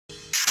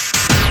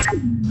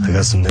I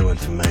got some new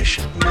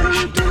information.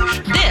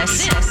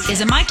 This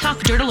is a My Talk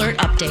Dirt Alert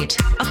update.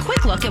 A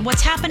quick look at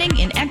what's happening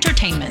in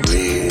entertainment.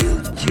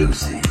 Real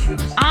juicy.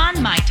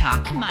 On My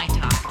Talk.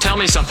 Tell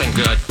me something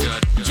good.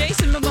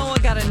 Jason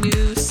Momoa got a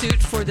new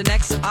suit for the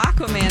next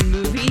Aquaman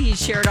movie. He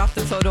shared off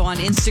the photo on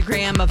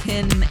Instagram of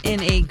him in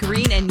a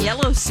green and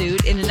yellow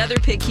suit. In another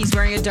pic, he's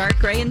wearing a dark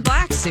gray and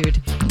black suit.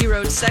 He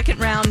wrote, "Second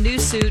round, new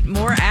suit,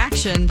 more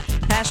action.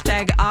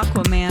 Hashtag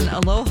Aquaman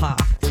Aloha."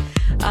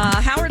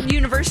 Howard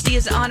University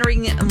is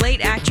honoring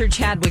late actor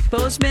Chadwick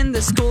Boseman.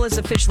 The school has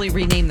officially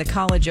renamed the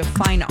College of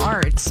Fine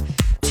Arts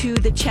to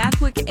the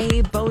Chadwick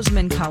A.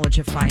 Boseman College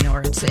of Fine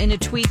Arts. In a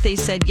tweet, they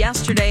said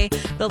yesterday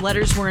the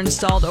letters were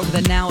installed over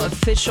the now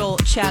official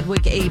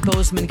Chadwick A.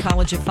 Boseman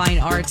College of Fine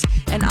Arts,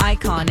 an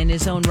icon in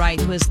his own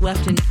right who has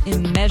left an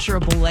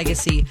immeasurable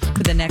legacy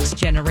for the next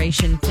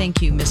generation.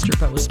 Thank you, Mr.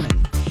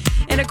 Boseman.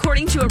 And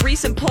according to a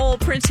recent poll,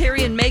 Prince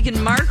Harry and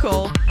Meghan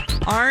Markle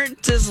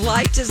aren't as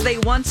liked as they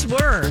once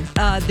were.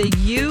 The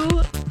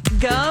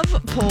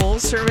YouGov poll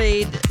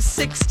surveyed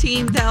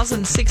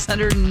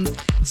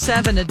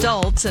 16,607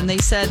 adults, and they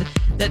said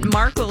that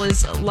Markle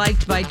is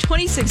liked by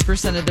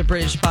 26% of the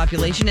British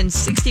population and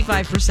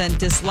 65%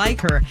 dislike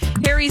her.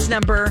 Harry's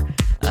number,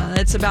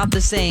 it's about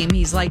the same.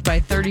 He's liked by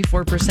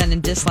 34%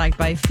 and disliked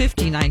by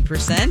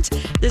 59%.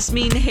 This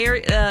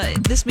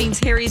means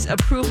Harry's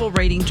approval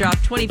rating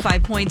dropped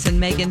 25 points and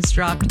Meghan's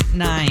dropped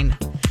 9.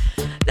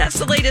 That's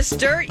the latest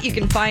dirt. You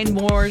can find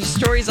more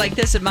stories like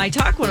this at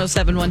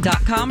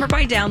mytalk1071.com or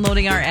by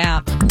downloading our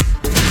app.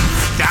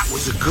 That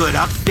was a good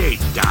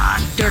update,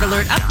 Don. Dirt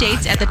Alert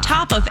updates at the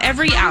top of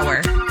every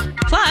hour.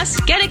 Plus,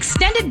 get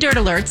extended Dirt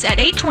Alerts at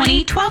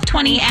 8:20,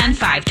 12:20, and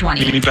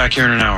 5:20. Meet me back here in an hour.